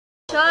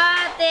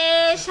সতে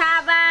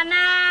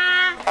শাবানা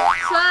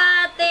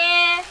সতে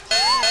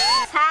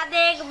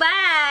সাদেক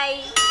ভাই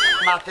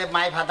মাতে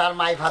মাই ভাদার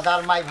মাই ভাদার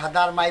মাই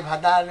ভাদার মাই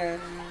ভাদার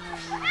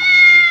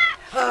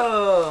ও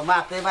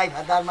মাতে মাই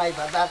ভাদার মাই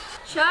ভাদার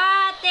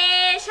সতে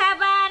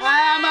শাবানা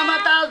মামা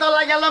তাল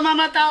তোলা গেল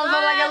মামা তাল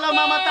তোলা গেল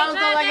মামা তাল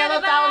তোলা গেল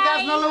তাল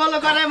গাছ নলবল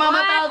করে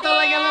মামা তাল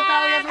তোলা গেল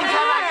তাল গাছ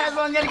আকাশ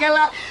রঙের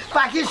খেলা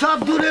পাখি সব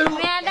দূরে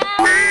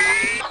ম্যাডাম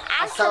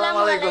আসসালামু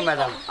আলাইকুম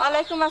ম্যাডাম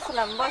ওয়ালাইকুম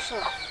আসসালাম বসো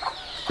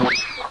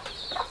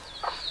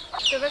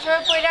তুমি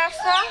সবাই পড়ে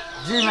আসছো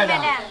জি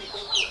ম্যাডাম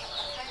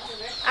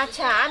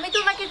আচ্ছা আমি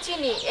তোমাকে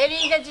চিনি এর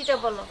ইংরেজিটা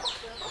বলো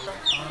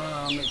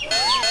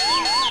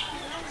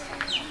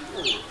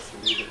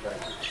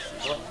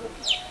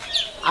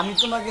আমি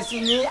তোমাকে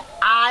চিনি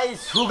আই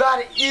সুগার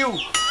ইউ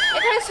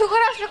এখানে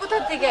সুগার আসলে কোথা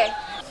থেকে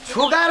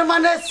সুগার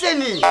মানে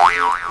চিনি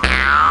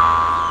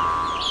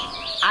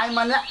আই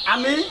মানে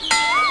আমি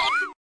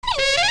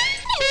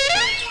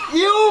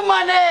ইউ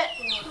মানে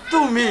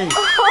তুমি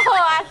ও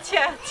আচ্ছা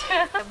আচ্ছা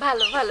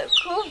ভালো ভালো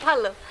খুব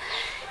ভালো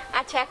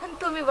আচ্ছা এখন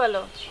তুমি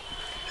বলো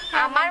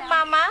আমার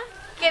মামা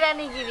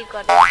কেরানিগিরি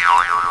করে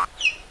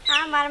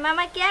আমার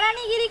মামা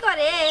কেরানিগিরি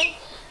করে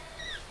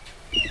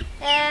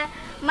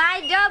মাই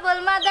double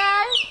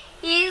mother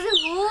is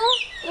who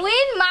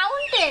win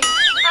mountain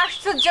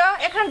আশ্চর্য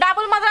এখানে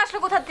ডাবল মাদার আসলো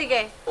কোথা থেকে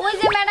ওই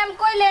যে ম্যাডাম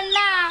কইলেন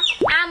না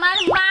আমার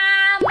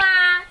মামা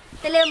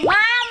তাহলে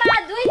মামা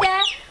দুইটা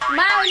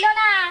মা হইলো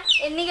না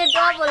এর নিকে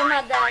ডাবল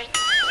মাদার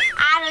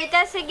আর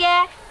ওইটাছে গে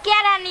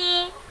কেরানি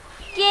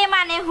কে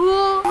মানে হু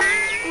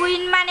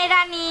কুইন মানে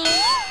রানী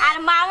আর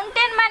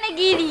মাউন্টেন মানে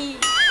গিরি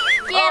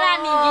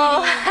কেরানি গিরি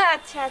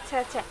আচ্ছা আচ্ছা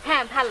আচ্ছা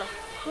হ্যাঁ ভালো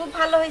খুব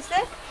ভালো হয়েছে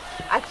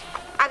আচ্ছা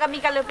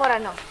আগামীকালে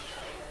পড়ানো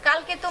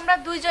কালকে তোমরা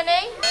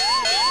দুইজনেই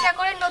চেষ্টা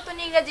করে নতুন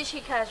ইংরেজি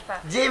শিখে আসবা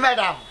জি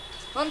ম্যাডাম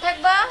মন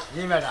থাকবা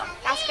জি ম্যাডাম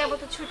আজকের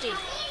মতো ছুটি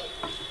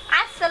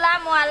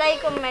আসসালামু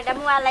আলাইকুম ম্যাডাম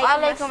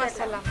ওয়ালাইকুম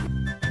আসসালাম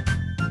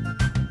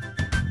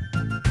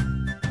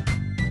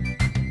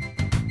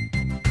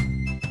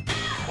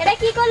এটা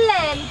কি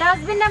করলেন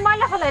ডাস্টবিনে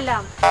ময়লা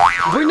ফেলাইলাম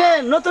বুঝলে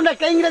নতুন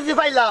একটা ইংরেজি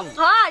পাইলাম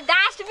হ্যাঁ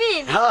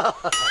ডাস্টবিন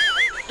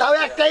তাও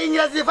একটা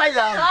ইংরেজি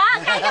পাইলাম হ্যাঁ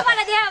কাইটা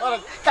পড়া দিও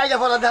কাইটা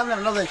পড়া দাম না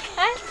নজর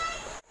হ্যাঁ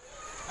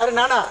আরে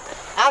না না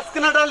আজকে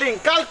না ডার্লিং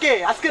কালকে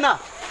আজকে না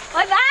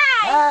ওই ভাই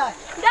হ্যাঁ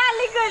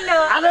ডালি কইলো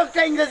আরো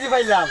একটা ইংরেজি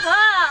পাইলাম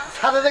হ্যাঁ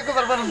সাথে দেখতে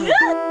পারবেন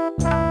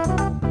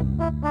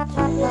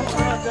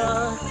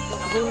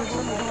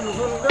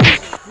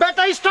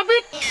বেটা স্টপ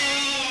ইট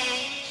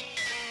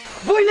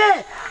বুঝলে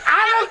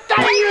আরো একটা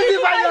ইংরেজি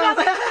পাইলাম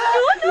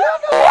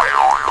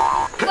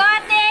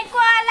কোতে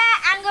কোলা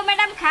আঙ্গো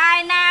ম্যাডাম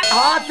খায় না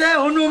হাতে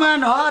হনুমান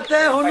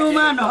হাতে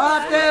হনুমান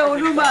হাতে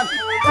হনুমান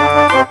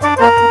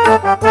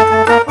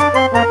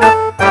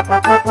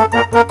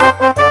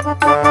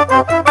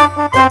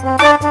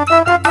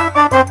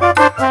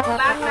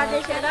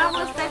বাংলাদেশের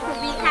অবস্থা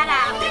খুবই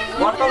খারাপ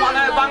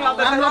বর্তমানে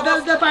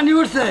বাংলাদেশে পানি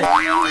উঠছে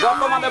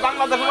বর্তমানে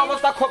বাংলাদেশের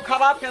অবস্থা খুব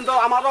খারাপ কিন্তু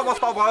আমার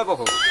অবস্থা ভয়াবহ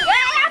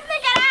এই আপনি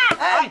কারা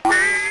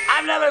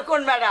আপনি আবার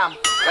কোন ম্যাডাম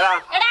এরা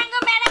এটা আঙ্গো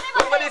ম্যাডামে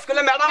তোমাদের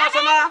স্কুলে ম্যাডাম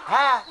আছে না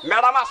হ্যাঁ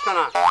ম্যাডাম আসছে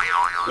না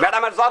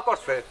ম্যাডামের জ্বর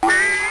করছে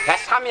হ্যাঁ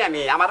স্বামী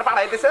আমি আমার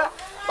পাড়াই দিছে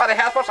পরে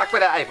হ্যাঁ পোশাক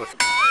পরে আই পড়ছে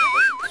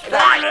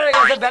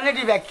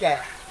ভ্যানিটি ব্যাগ কে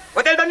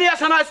ওটা এটা নিয়ে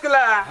আসে না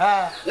স্কুলে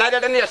হ্যাঁ না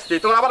এটা নিয়ে আসছি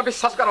তোমরা আবার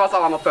বিশ্বাস করবা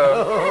চালানো তো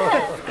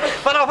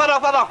পড়ো পড়ো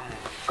পড়ো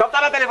খুব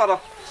তাড়াতাড়ি পড়ো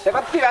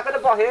এবার কি রাখতে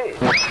বহে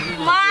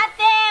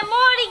মাতে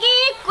মুরগি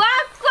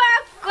কক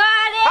কক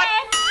করে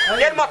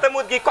এর মতে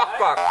মুরগি কক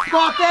কক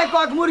কতে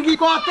কক মুরগি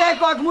কতে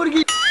কক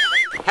মুরগি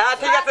হ্যাঁ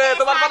ঠিক আছে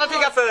তোমার কথা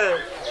ঠিক আছে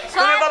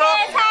তুমি বলো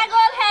সতে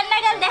ছাগল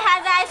হেন্নাগল দেখা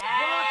যায়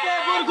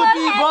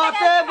বরগুতি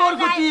বতে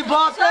বরগুতি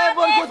বতে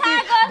বরগুতি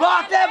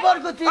বতে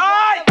বরগুতি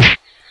ওই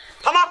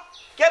থামো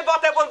কের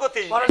বতে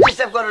বরগুতি পরে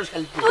ডিস্টার্ব করো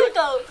খালি তুই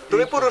তো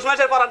তুমি পুরুষ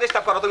মানুষের পড়া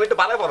ডিস্টার্ব করো তুমি একটু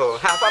ভালো পড়ো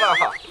হ্যাঁ পড়ো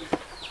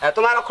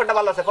তোমার অক্ষরটা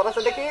ভালো আছে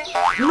পড়াচ্ছে দেখি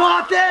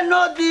নতে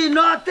নদী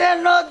নতে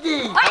নদী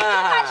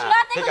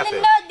ঠিক আছে।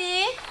 নদী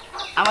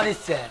আমার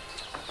ইচ্ছে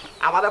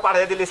আমাদের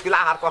পাঠিয়ে দিল স্কুলে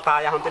আহার কথা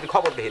এখন তুই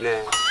খবর দিই না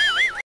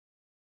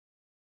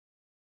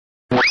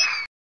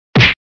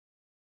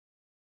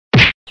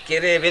কে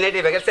রে ভেনেটি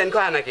ব্যাগের চেন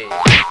খায় নাকি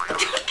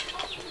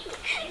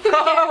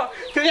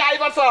তুমি আই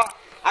পারছ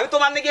আমি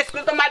তোমার নাকি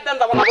স্কুল তো মাইদান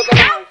যাবো না বুঝছো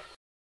না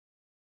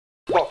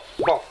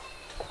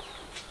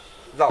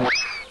যাও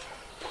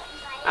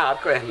আর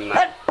কেন না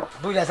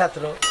বুঝা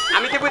ছাত্র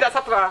আমি কি বুঝা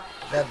ছাত্র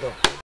দেখো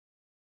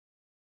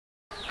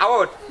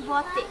আউট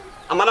বতে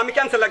আমার আমি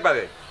ক্যান্সেল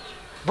একবারে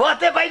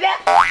বতে বাইরে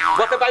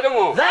বতে বাইরে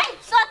মো যাই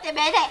সতে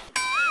বেরে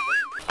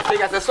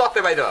ঠিক আছে সতে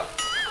বাইরে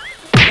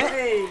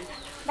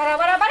বাড়া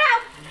বাড়া বাড়া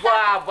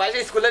বাহ বাইরে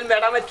স্কুলের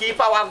ম্যাডামে কি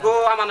পাওয়া গো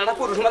আমার একটা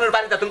পুরুষ মানুষের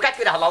বাড়িতে তুমি কাজ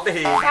করে হালাও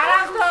দেখি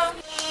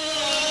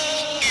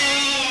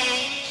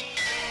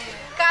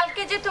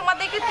কালকে যে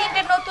তোমাদেরকে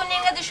তিনটে নতুন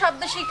ইংরেজি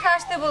শব্দ শিখে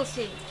আসতে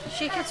বলছি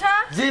শিখেছ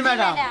জি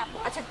ম্যাডাম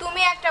আচ্ছা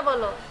তুমি একটা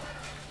বলো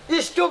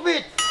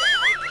স্টুপিড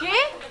কি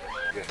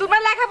তোমরা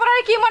লেখাপড়ার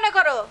কি মনে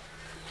করো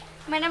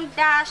ম্যাডাম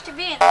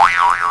ডাস্টবিন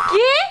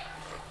কি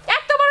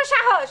এত বড়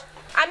সাহস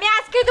আমি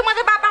আজকেই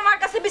তোমাদের বাবা মার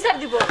কাছে বিচার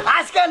দিব।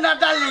 আজকে না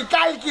ডালি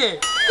কালকে।